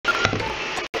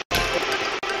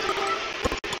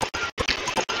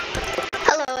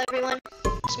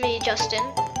it's me, Justin,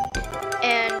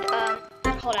 and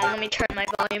hold on, let me turn my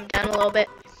volume down a little bit.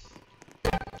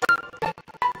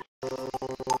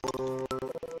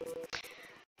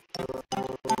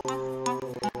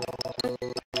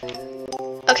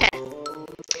 Okay.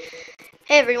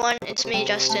 Hey everyone, it's me,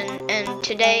 Justin, and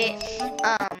today,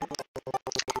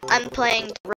 I'm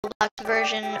playing the Roblox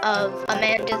version of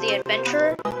Amanda the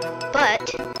Adventurer,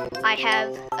 but I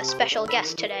have a special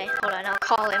guest today. Hold on, I'll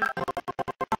call him.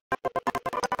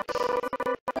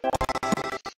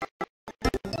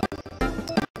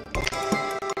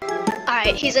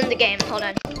 Alright, he's in the game. Hold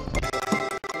on.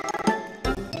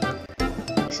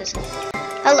 This is...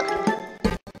 Hello.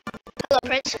 Hello,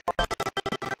 Prince.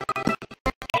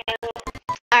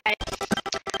 Alright.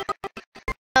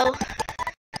 So,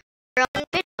 you're on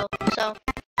video, so...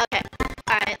 Okay.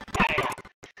 Alright.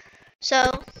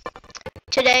 So,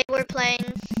 today we're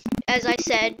playing, as I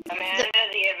said... Amanda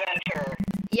the Adventurer.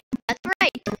 Yeah, that's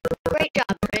right. Great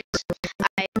job, Prince.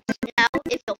 Alright, now,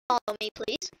 if you'll follow me,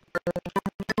 please.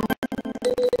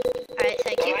 Alright,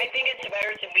 thank you. I think it's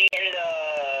better to be in the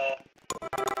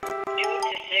 2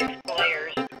 to 6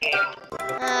 players game.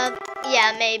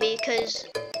 Yeah, maybe, because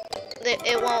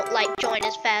it won't, like, join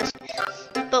as fast.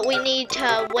 But we need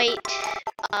to wait,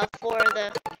 for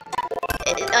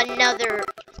another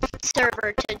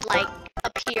server to, like,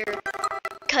 appear,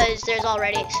 because there's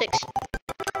already 6.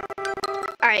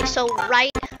 Alright, so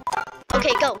right...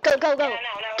 Okay, go. Go. Go.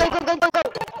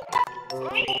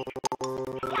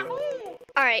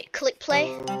 Alright, click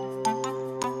play.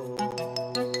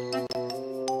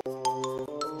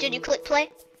 Did you click play?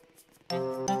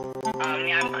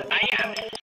 Yeah, I am.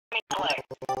 Play.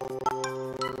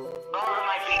 Over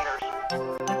my fingers.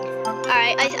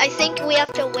 Alright, I think we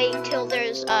have to wait till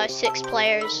there's 6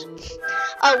 players.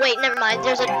 Oh wait, never mind.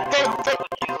 There's a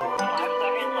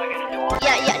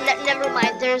yeah, never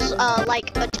mind. There's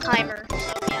like a timer, so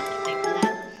we have to wait for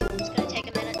that. It's gonna take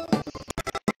a minute.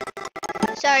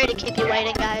 Sorry to keep you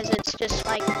waiting, guys. It's just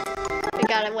like we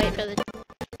gotta wait for the.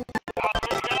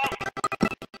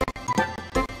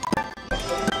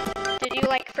 Did you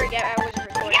like forget I was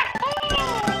recording?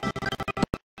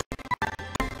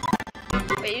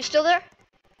 Wait, you still there?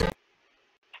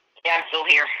 Yeah, I'm still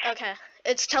here. Okay,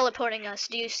 it's teleporting us.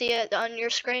 Do you see it on your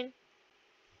screen?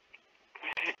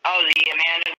 Oh, the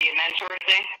Amanda the Adventurer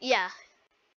thing? Yeah.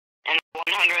 And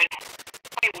 100.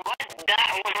 Wait, what? That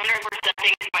 100%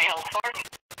 thing is my health bar?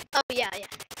 Oh yeah.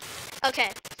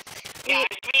 Okay. Yeah,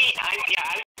 I've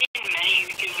seen many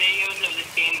YouTube videos of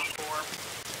this game before.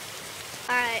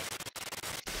 Alright.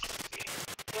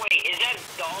 Wait, is that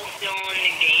doll still in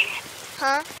the game?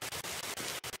 Huh?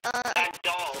 That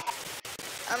doll.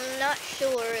 I'm not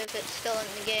sure if it's still in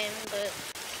the game, but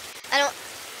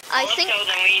I think. So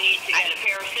then we need to get a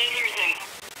pair of scissors and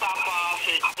pop off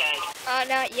its head.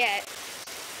 Not yet.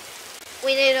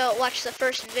 We need to watch the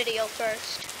first video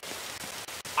first.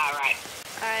 Alright.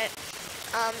 Alright.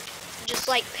 Just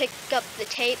like pick up the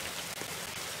tape,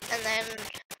 and then.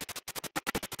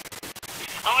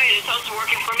 Oh wait, it's also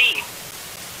working for me.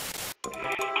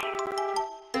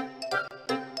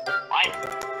 What?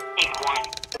 Take one.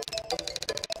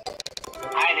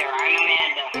 Hi there, I'm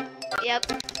Amanda. Yep.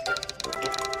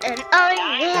 And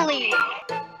I'm Wooly.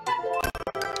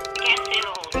 Can't say the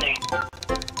whole thing.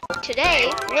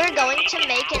 Today, we're going to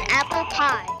make an apple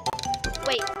pie.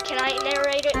 Wait, can I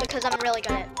narrate it? Because I'm really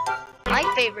good at it. My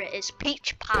favorite is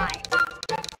peach pie.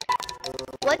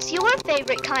 What's your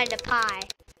favorite kind of pie?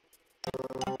 I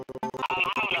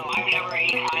don't know, I've never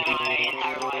eaten pie in my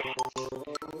entire life.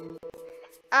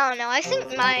 I don't know, I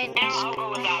think mine's... I'll go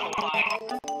with apple pie.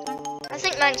 I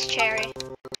think mine's cherry.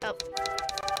 Oh.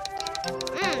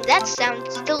 That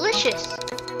sounds delicious.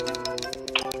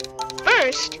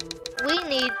 First, we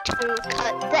need to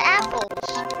cut the apples.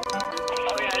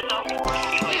 Oh yeah, it's also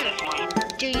working like this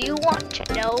one. Do you want to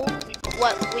know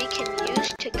what we can use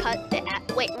to cut the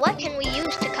what can we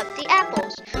use to cut the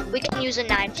apples? We can use a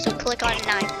knife, so click on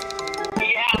knife.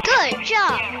 Yeah. Good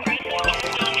job! Yeah, press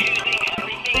I'm choosing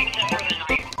everything except for the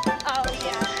knife. Oh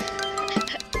yeah.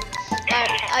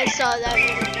 I saw that.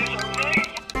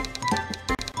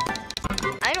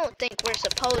 I don't think we're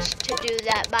supposed to do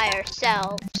that by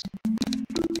ourselves.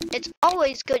 It's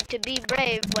always good to be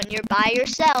brave when you're by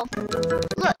yourself.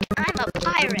 Look, I'm a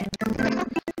pirate.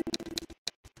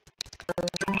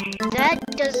 That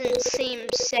doesn't seem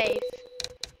safe.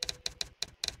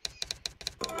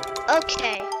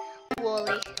 Okay,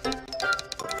 Wooly.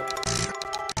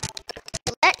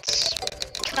 Let's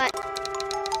cut.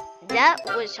 That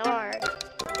was hard.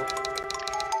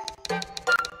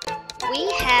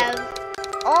 We have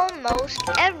almost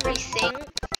everything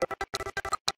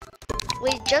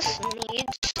we just need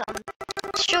some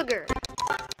sugar.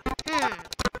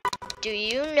 Do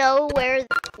you know where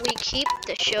we keep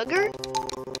the sugar?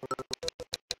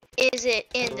 Is it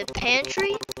in the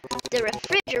pantry, the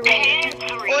refrigerator,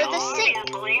 or the sink?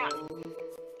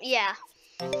 Yeah.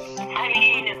 I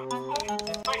mean,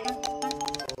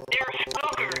 there's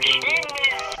sugar in this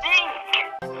sink.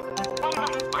 On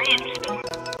the fridge.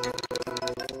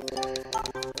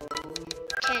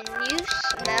 Can you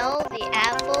smell the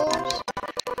apples?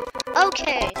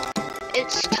 Okay,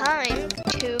 it's time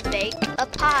to bake a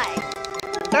pie.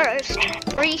 First,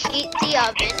 preheat the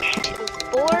oven to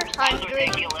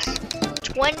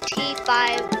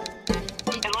 425.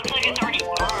 It looks like it's already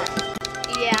burned.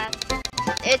 Yeah,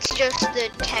 it's just the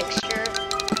texture.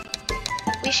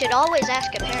 We should always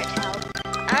ask a parent to help.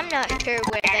 I'm not sure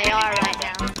where they are right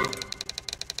now.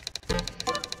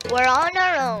 We're on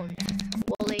our own,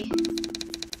 Wooly.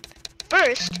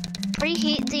 First,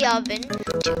 preheat the oven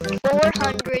to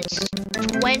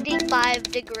 425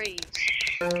 degrees.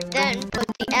 Then put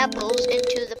the apples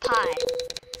into the pie.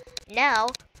 Now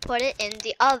put it in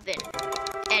the oven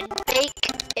and bake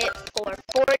it for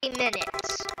 40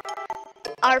 minutes.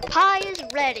 Our pie is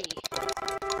ready.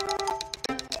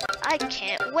 I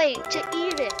can't wait to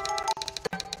eat it.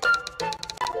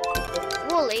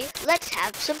 Wooly, let's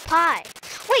have some pie.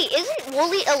 Wait, isn't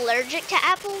Wooly allergic to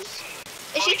apples?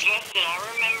 Is she? Justin, I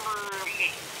remember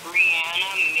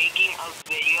Brianna making a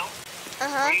video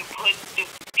where you put the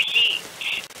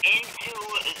peach into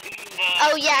the...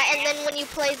 Oh yeah, and then when you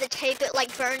play the tape, it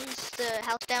like burns the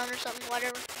house down or something,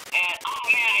 whatever. And, oh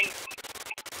man.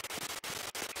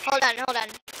 Hold on.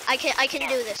 I can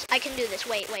do this. I can do this.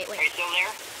 Wait. Are you still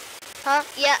there? Huh?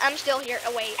 Yeah, I'm still here.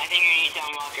 Oh wait. I think you need to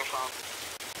unlock your phone.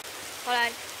 Hold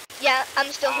on. Yeah,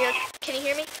 I'm still here. Can you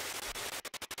hear me?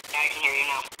 Yeah, I can hear you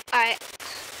now. Alright.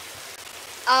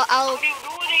 How do you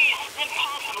do these? It's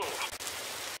impossible.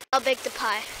 I'll bake the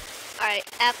pie. Alright,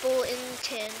 apple in the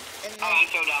tin, and then... Oh, I'm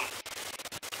so dumb.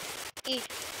 E.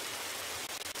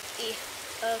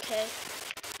 Okay.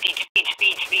 Peach.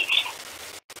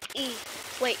 E.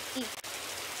 Wait, E.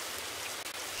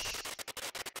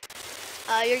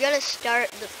 You're gonna start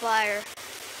the fire,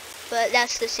 but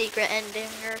that's the secret ending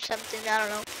or something, I don't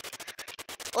know.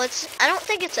 Well, I don't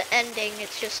think it's an ending,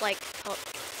 it's just like,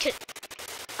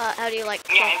 how do you like...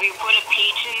 Yeah, if you put a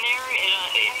peach in there,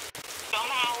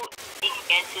 somehow it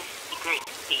gets a secret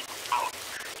peach out.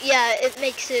 Yeah, it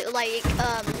makes it like,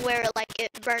 where like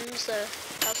it burns the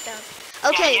house down.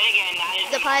 Okay, yeah, again,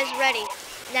 the pie's ready.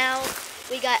 Now,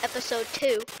 we got episode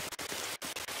 2.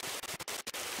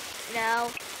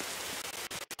 Now...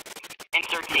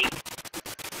 Insert tape.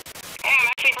 Hey, I'm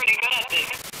actually pretty good at this.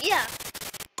 Yeah.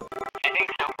 I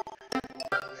think so.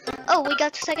 Oh, we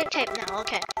got the second tape now,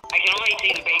 okay. I can only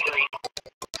see the bakery.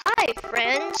 Hi,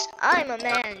 friends. I'm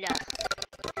Amanda.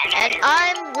 And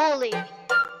I'm Wooly.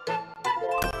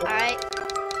 Alright.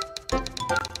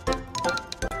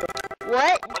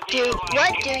 What do you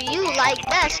like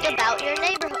best about your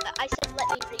neighborhood? I said let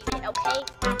me read it, okay?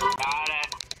 Got it.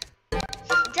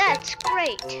 That's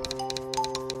great.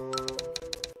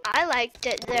 I like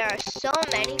that there are so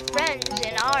many friends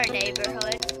in our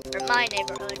neighborhood, or my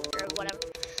neighborhood, or whatever.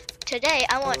 Today,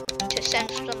 I want to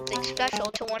send something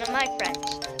special to one of my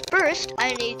friends. First,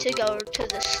 I need to go to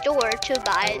the store to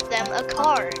buy them a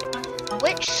card.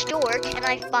 Which store can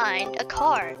I find a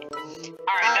card?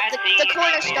 The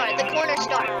corner store, the corner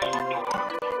store.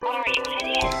 What are you,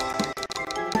 idiot?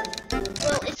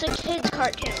 Well, it's a kid's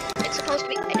cartoon. It's supposed to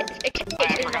be... I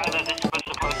forgot that this was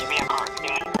supposed to be a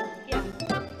cartoon. Yeah.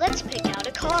 Let's pick out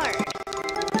a card.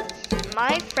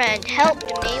 My friend helped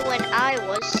me when I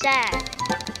was sad.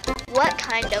 What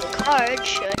kind of card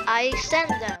should I send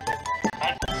them?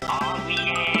 That's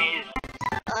obvious.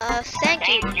 Thank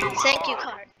you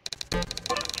card.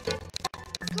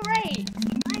 Great!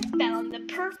 I found the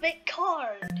perfect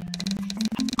card.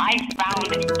 I found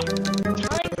it.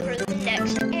 Time for the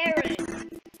next errand.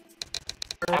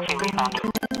 Actually, we found it.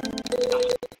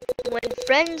 When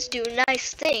friends do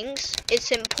nice things,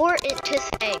 it's important to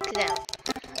thank them.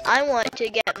 I want to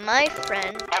get my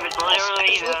friend That was a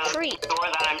literally special the treat. store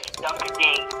that I'm stuck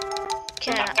seeing.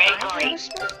 Can The I bakery. have a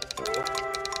special treat?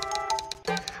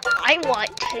 I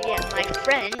want to get my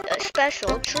friend a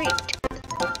special treat.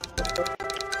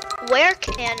 Where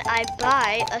can I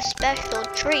buy a special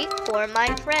treat for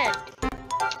my friend?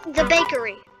 The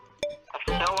bakery.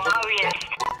 That's so obvious.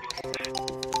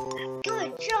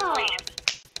 Good job.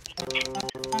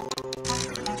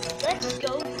 Let's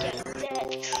go get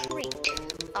that treat.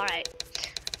 Alright.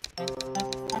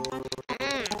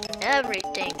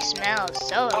 Everything smells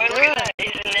so Wait, good.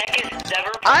 his neck is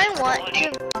never I want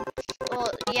to...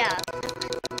 Well, yeah.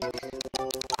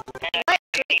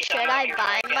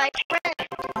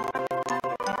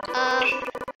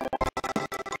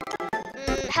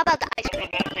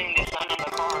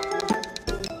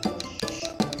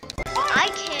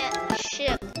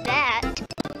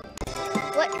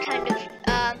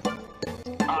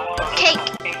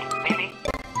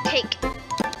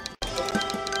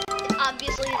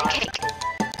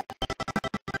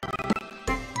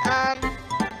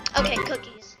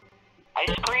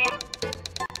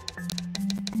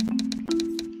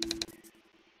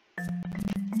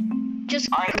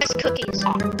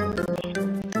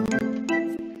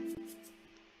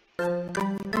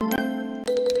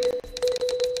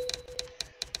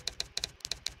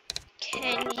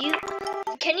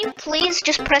 Can you please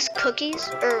just press cookies?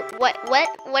 Or what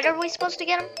are we supposed to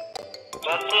get him?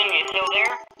 Justin, you still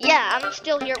there? Yeah, I'm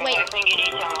still here. Wait. I think you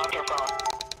need to unlock your phone.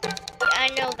 I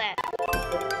know that.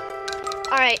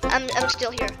 Alright, I'm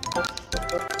still here.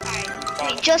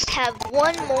 Alright, we just have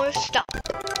one more stop.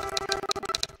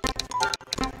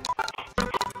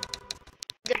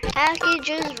 The package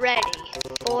is ready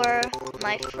for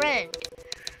my friend.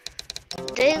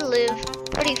 They live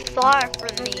pretty far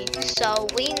from me, so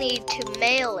we need to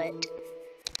mail it.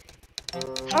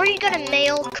 How are you gonna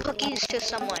mail cookies to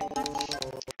someone?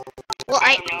 Well,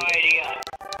 I have no idea.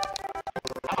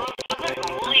 Doesn't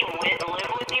Wooly live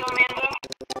with you, Amanda?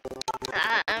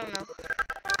 I don't know.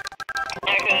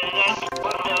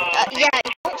 Yeah,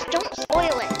 Don't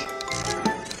spoil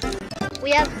it.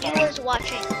 We have viewers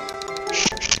watching.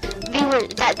 Viewers,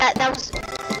 that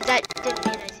didn't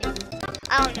mean anything.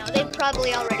 I don't know. They've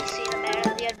probably already seen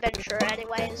the adventure,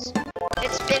 anyways.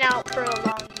 It's been out for a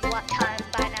long time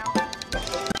by now.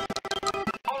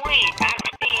 Oh wait,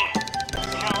 actually, no,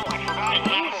 I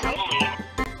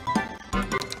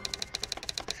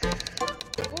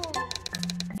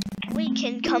forgot. We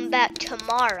can come back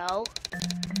tomorrow.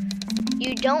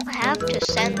 You don't have to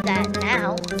send that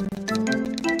now.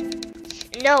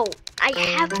 No, I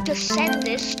have to send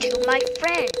this to my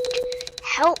friend.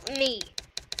 Help me.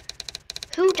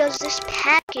 Who does this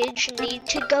package need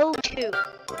to go to?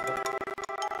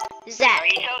 Zach.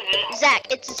 Zach,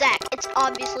 it's Zach. It's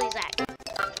obviously Zach.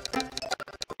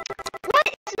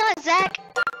 What? It's not Zach.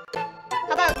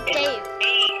 How about Dave?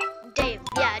 Dave,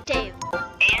 yeah, Dave.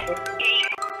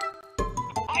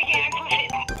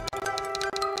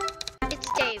 It's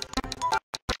Dave.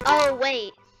 Oh,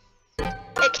 wait.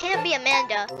 It can't be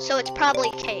Amanda, so it's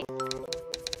probably Kate.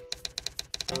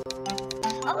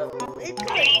 Oh, it's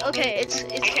Kate. Okay, it's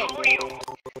Kate.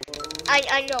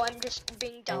 I know, I'm just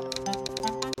being dumb.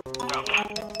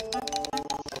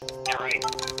 Alright.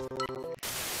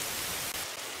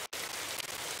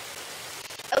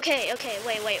 Okay,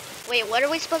 wait, what are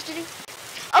we supposed to do?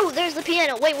 Oh, there's the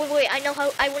piano. Wait, I know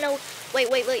how, wait.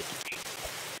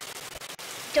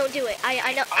 Don't do it.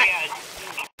 I know. Oh yeah,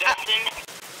 Justin.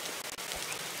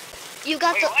 You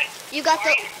got What?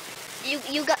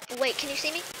 wait, can you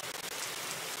see me?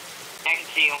 I can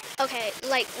see you. Okay,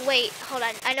 wait, hold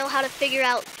on. I know how to figure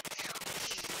out.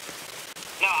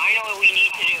 No, I know what we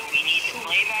need to do. We need to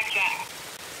play back that.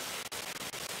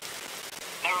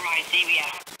 Never mind,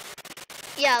 CBF.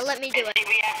 Yeah, let me do it.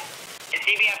 It's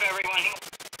CBF, everyone.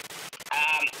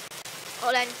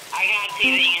 Hold on. I cannot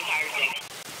see the entire thing.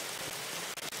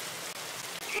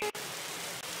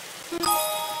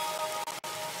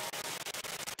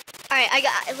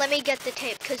 Alright, let me get the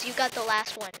tape, because you got the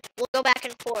last one. We'll go back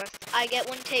and forth. I get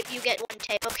one tape, you get one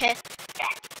tape, okay? Yeah.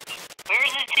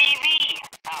 Where's the TV?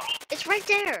 Oh. It's right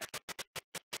there.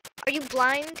 Are you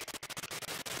blind?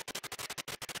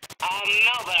 No,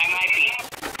 but I might be.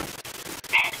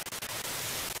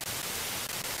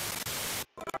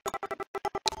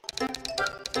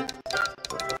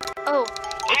 Oh,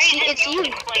 it's you.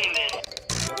 Explain this.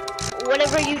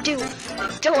 Whatever you do,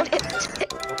 don't hit.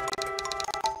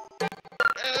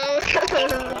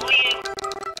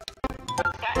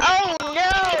 Oh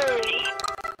no!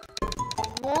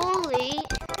 Wooly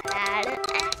had an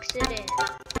accident.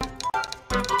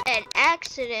 An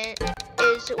accident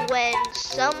is when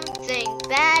something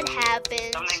bad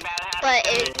happens, but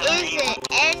it isn't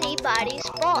anybody's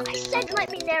fault. I said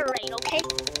let me narrate, okay?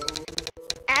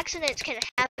 Accidents can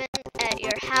happen at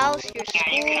your house, your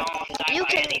school. You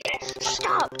can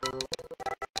stop.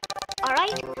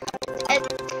 Alright? At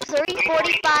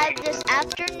 3:45 this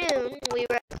afternoon, we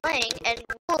were playing and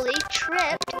Wooly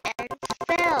tripped and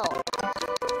fell.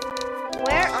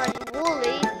 Where on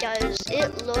Wooly does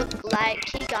it look like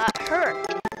he got hurt?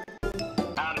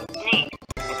 Me.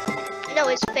 No,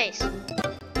 his face.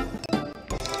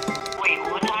 Wait,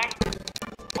 what time?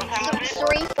 What time was it?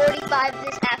 3:45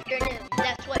 this afternoon.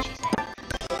 That's what she said.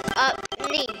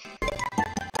 Knee.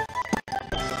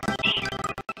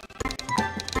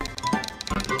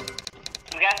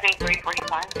 You guys think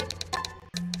 3:45?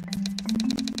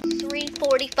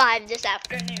 3:45 this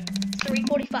afternoon.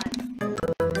 3:45.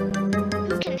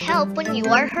 Who can help when you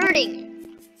are hurting?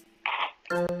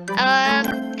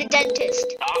 The dentist.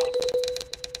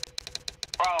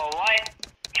 Bro, what?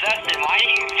 Justin, why do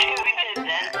you do the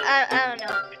dentist? I don't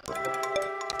know.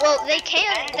 Well, they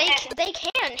can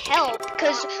help,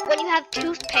 because when you have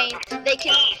tooth pain, they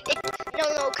can.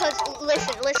 Cause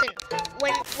listen.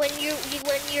 When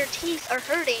your teeth are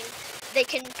hurting, they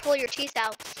can pull your teeth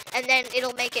out, and then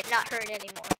it'll make it not hurt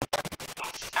anymore.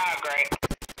 Oh, great.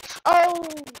 Oh!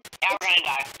 Now we're gonna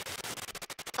die.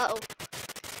 Uh-oh.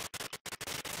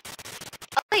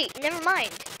 Oh, wait, never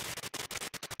mind.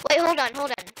 Wait, hold on.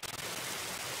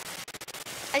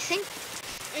 I think...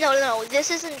 No, this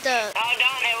isn't the... Oh,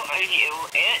 don't,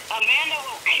 Amanda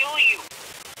will kill you.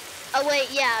 Oh, wait,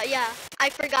 yeah. I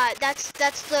forgot. That's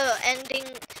the ending.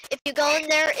 If you go in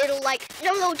there, it'll like...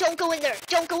 No, don't go in there.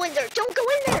 Don't go in there.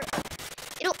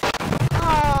 It'll...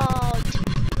 Oh,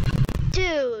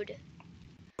 dude.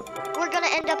 We're gonna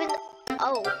end up in...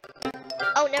 Oh,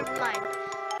 never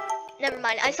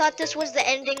mind. I thought this was the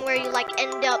ending where you like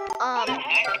end up,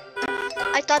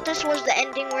 I thought this was the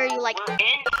ending where you like... We're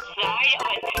inside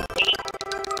of an escape?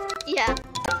 Yeah.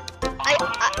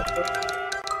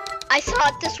 I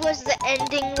thought this was the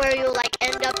ending where you like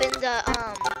end up in the,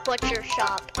 butcher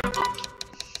shop.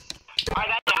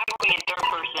 Alright, that's going in third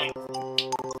person.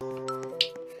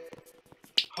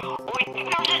 Wait, there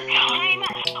was a time...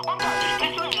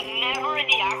 this was never in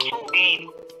the actual game.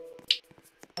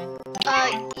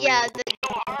 Yeah,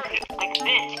 So hard, like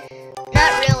this.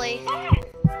 not really.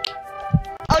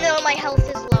 Oh no, my health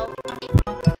is low.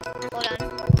 Hold on.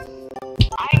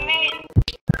 I made it.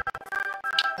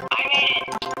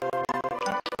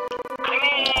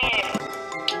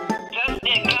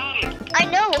 Justin, come. I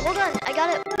know, hold on, I got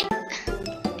it.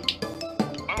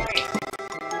 Alright.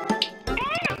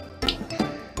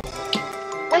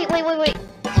 Wait.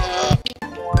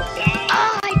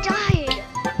 Ah, I died.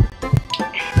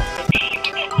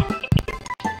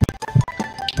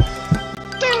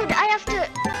 Dude, I have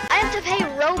to pay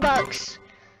Robux.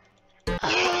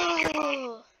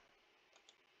 Oh.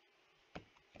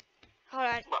 Hold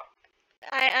on.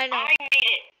 I know. I made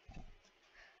it.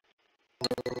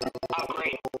 Oh,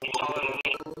 great. It's taller than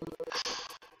me.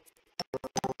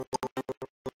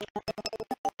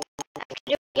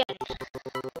 Do it again.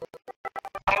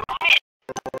 I won it.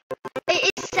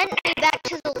 It sent me back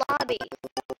to the lobby.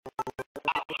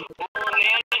 Well,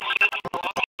 Amanda just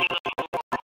walked to the floor.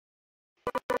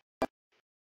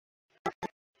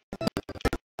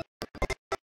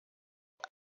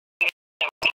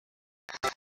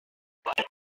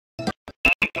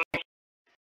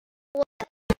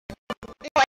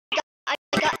 I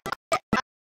got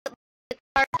the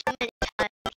car too many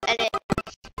times, and it...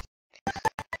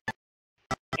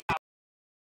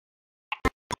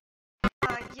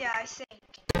 yeah, I think.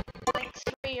 Like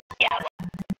 3 or 4.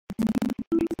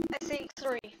 I think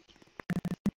 3.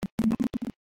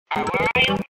 Alright, where are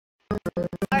you?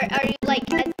 Are you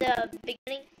like at the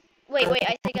beginning? Wait,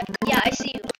 I think yeah, I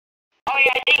see you. Oh,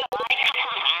 yeah, I think you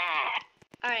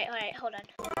Alright, hold on.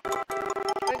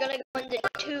 We're gonna go into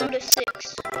 2 to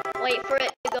 6. Wait for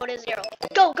it to go to 0.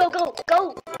 Go!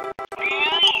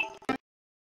 Really?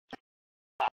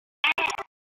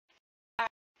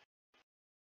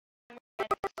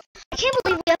 I can't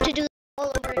believe we have to do this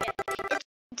all over again.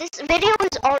 This video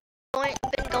has already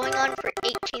been going on for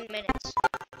 18 minutes.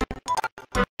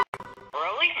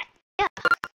 Really? Yeah.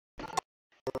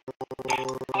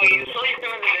 Oh, usually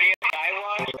some of the videos I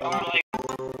watch are like,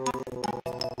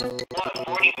 what,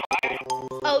 45?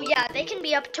 Oh yeah, they can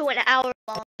be up to an hour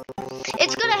long.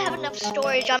 It's gonna have enough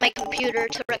storage on my computer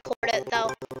to record it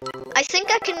though. I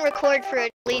think I can record for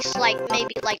at least like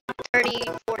maybe like 30,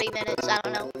 40 minutes, I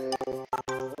don't know.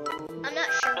 I'm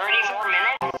not sure. 34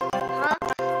 minutes? Huh?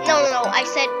 No, I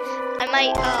said I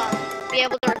might be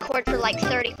able to record for like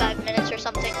 35 minutes or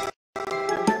something.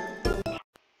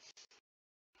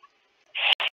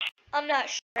 I'm not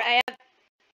sure. I have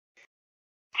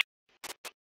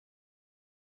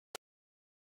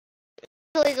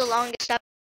usually the longest I've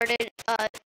recorded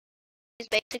these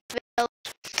basic videos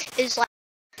is like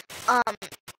I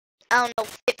don't know,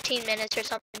 15 minutes or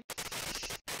something.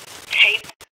 Tape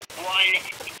 1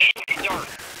 insert.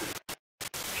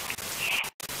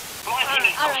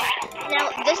 Alright. Now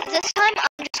this time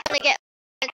I'm just gonna get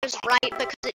answers right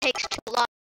because it takes too long.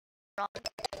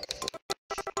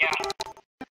 Yeah.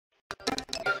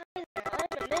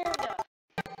 I'm Amanda.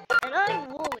 And I'm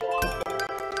Wooly.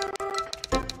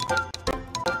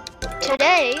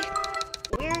 Today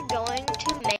we're going to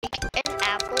make an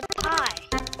apple pie.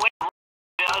 Wait,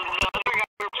 the other guy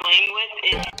we're playing with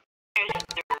is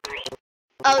Sisters.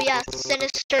 Oh yeah,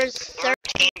 Sinister's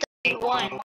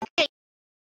 1331. Hey,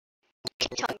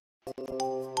 keep talking.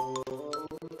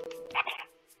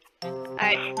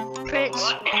 Alright, Prince.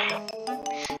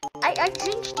 I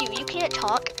zinched you. You can't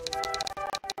talk.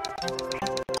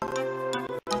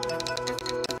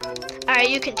 Alright,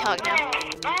 you can talk now.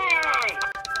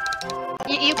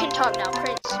 You can talk now,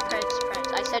 Prince.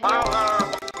 I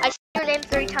said your name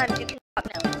 3 times. You can talk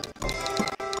now.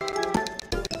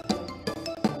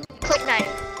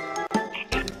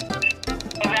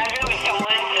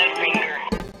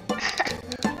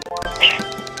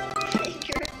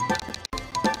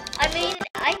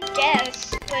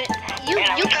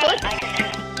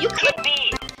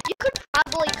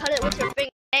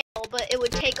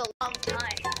 a long time.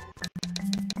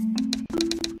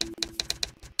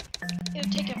 It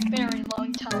would take a very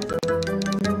long time.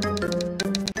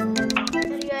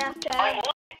 Then you have to I have...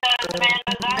 looked at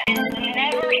Amanda, that is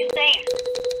never safe.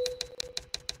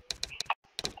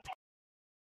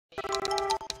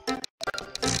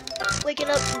 Waking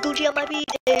up, Gucci on my beat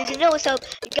days. You know what's up?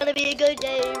 It's gonna be a good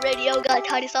day. Radio got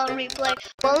tiny song replay.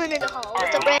 Falling in the hall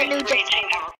with a brand new day.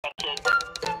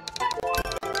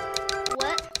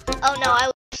 What? Oh no, I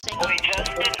was singing. Wait,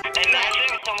 Justin, imagine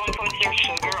if someone puts their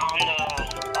sugar on the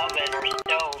oven or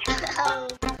stove.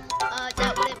 Oh,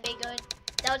 that wouldn't be good.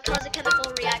 That would cause a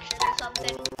chemical reaction or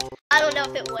something. I don't know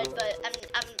if it would, but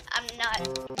I'm not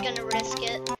gonna risk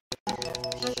it.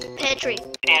 Pantry.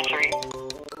 Pantry.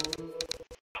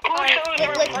 Alright,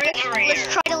 let's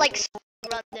try to like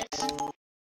run this.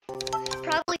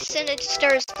 Probably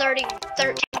Sinister's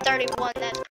 1331.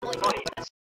 That's probably the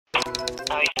best.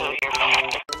 Oh, he's still here.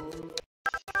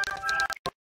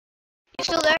 You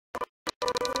still there?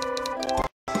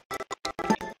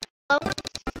 Hello?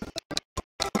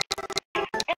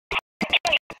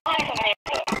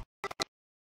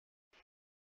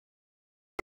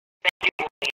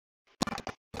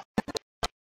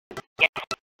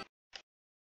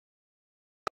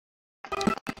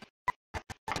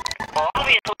 Well,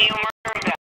 obviously you murdered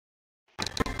him.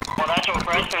 Well, that's what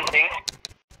Preston thinks.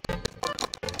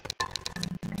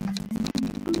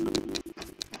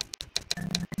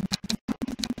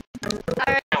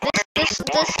 Alright,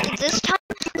 this time,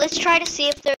 let's try to see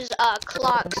if there's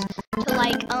clocks to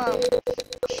like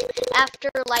after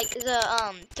like the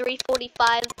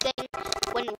 3:45 thing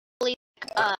when Willie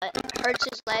hurts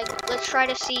his leg. Let's try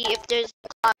to see if there's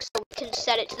clocks so we can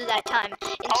set it to that time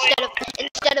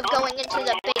instead of going into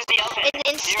the basement.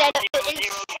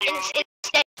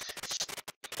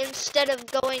 Instead of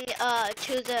going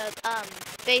to the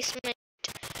basement,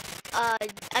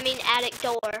 I mean attic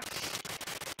door.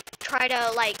 Try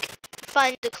to like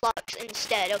find the clocks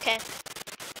instead, okay?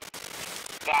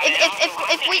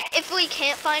 If we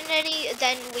can't find any,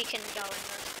 then we can go in the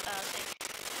thing.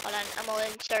 Hold on, I'm gonna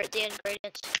insert the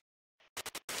ingredients.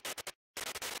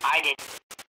 I did.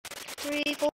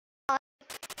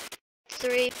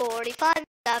 3:45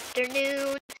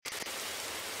 afternoon.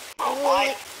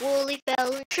 Oh, Wooly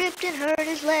fell and tripped and hurt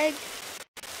his leg.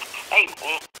 Hey.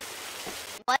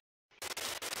 What?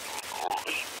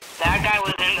 That guy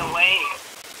was in the way.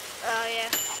 Oh yeah.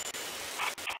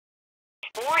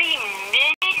 40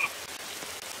 minutes?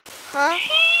 Huh?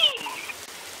 Jeez.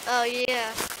 Oh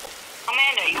yeah.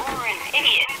 Amanda, you're an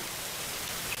idiot.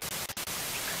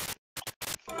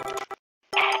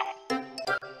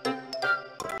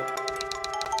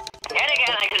 Yet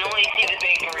again, I can only see the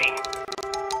bakery.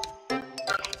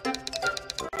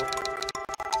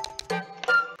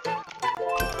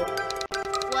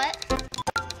 What?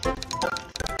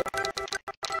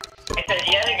 It says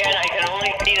yet again, I can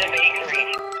only see the bakery.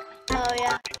 Oh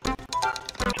yeah.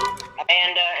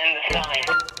 And the sign.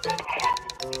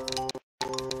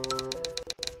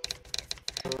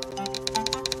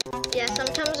 Yeah,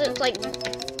 sometimes it's like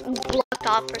blocked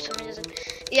off for some reason.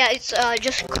 Yeah, it's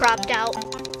just cropped out.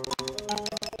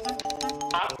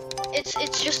 Huh? It's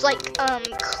just like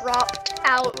cropped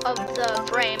out of the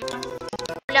frame.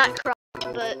 Not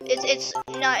cropped, but it's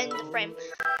not in the frame.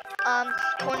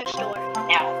 Corner store.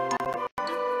 Yeah.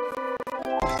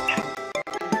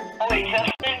 Oh wait,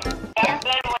 Justin, back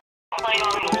then when I played on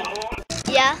mobile,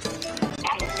 Yeah.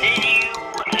 did you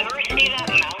ever see that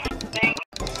mouse thing?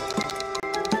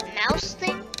 Mouse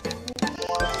thing?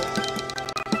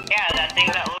 Yeah, that thing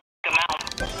that looks like a mouse.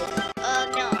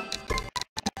 No.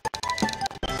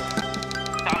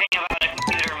 Talking about a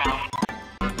computer mouse.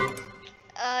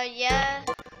 Yeah.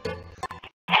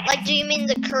 Like, do you mean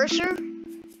the cursor?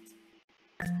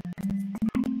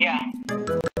 Yeah.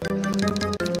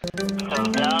 So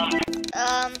dumb.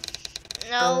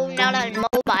 No, not on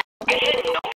mobile. I didn't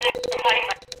know that.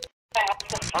 I have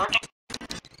to search.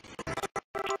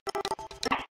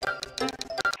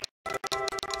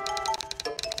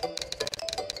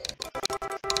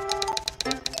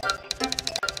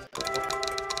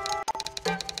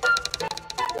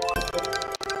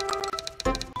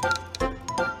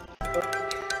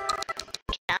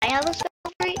 Can I have a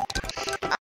special treat?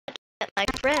 I'll get my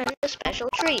friend a special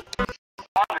treat.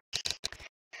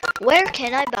 Where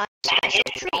can I buy a special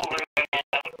treat?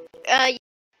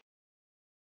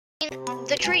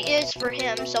 The treat is for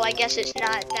him, so I guess it's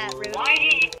not that rude. Why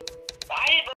did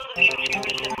both of you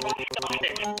choose the post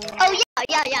office? Oh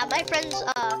yeah. My friends,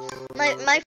 my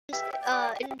friends,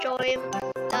 enjoy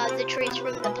the treats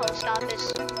from the post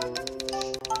office.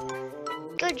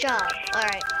 Good job. All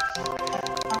right,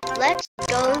 let's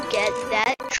go get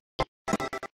that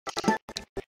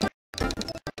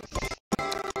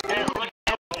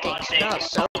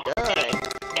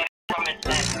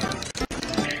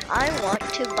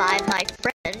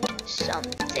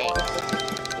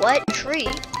free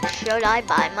should I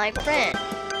buy my friend?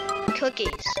 Cookies.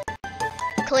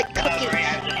 Click cookies. Sorry,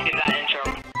 I have to skip that intro.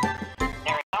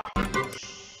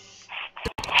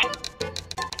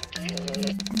 There we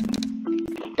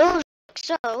go. Those look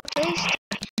so tasty.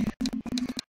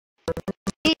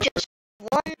 Need just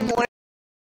one more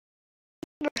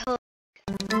neighborhood.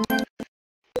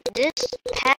 This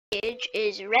package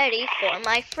is ready for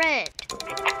my friend.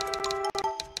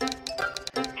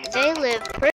 They live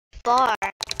pretty far,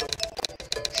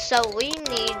 so we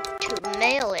need to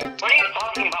mail it. What are you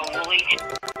talking about, Wooly? It's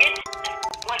like,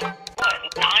 what,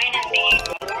 9 in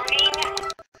the morning?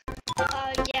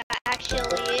 Yeah,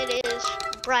 actually it is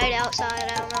bright outside,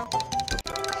 I don't know.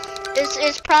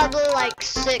 It's probably like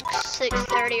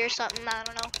 6:30 or something, I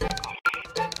don't know.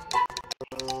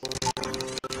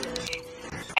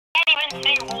 I can't even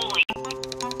say Wooly.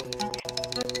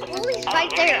 Wooly's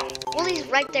right there. Wooly's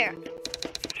right there.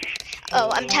 Oh,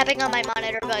 I'm tapping on my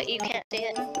monitor, but you can't see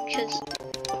it, because...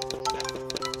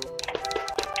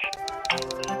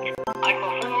 Like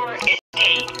before, it's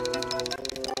 8.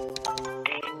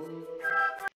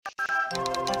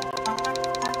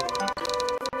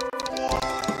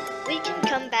 We can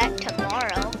come back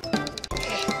tomorrow.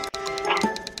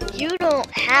 You don't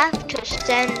have to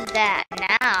send that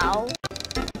now.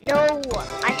 No,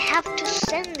 I have to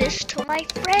send this to my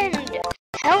friend.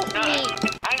 Help me.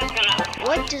 I'm just gonna...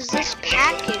 What does this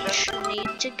package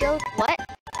need to go? What?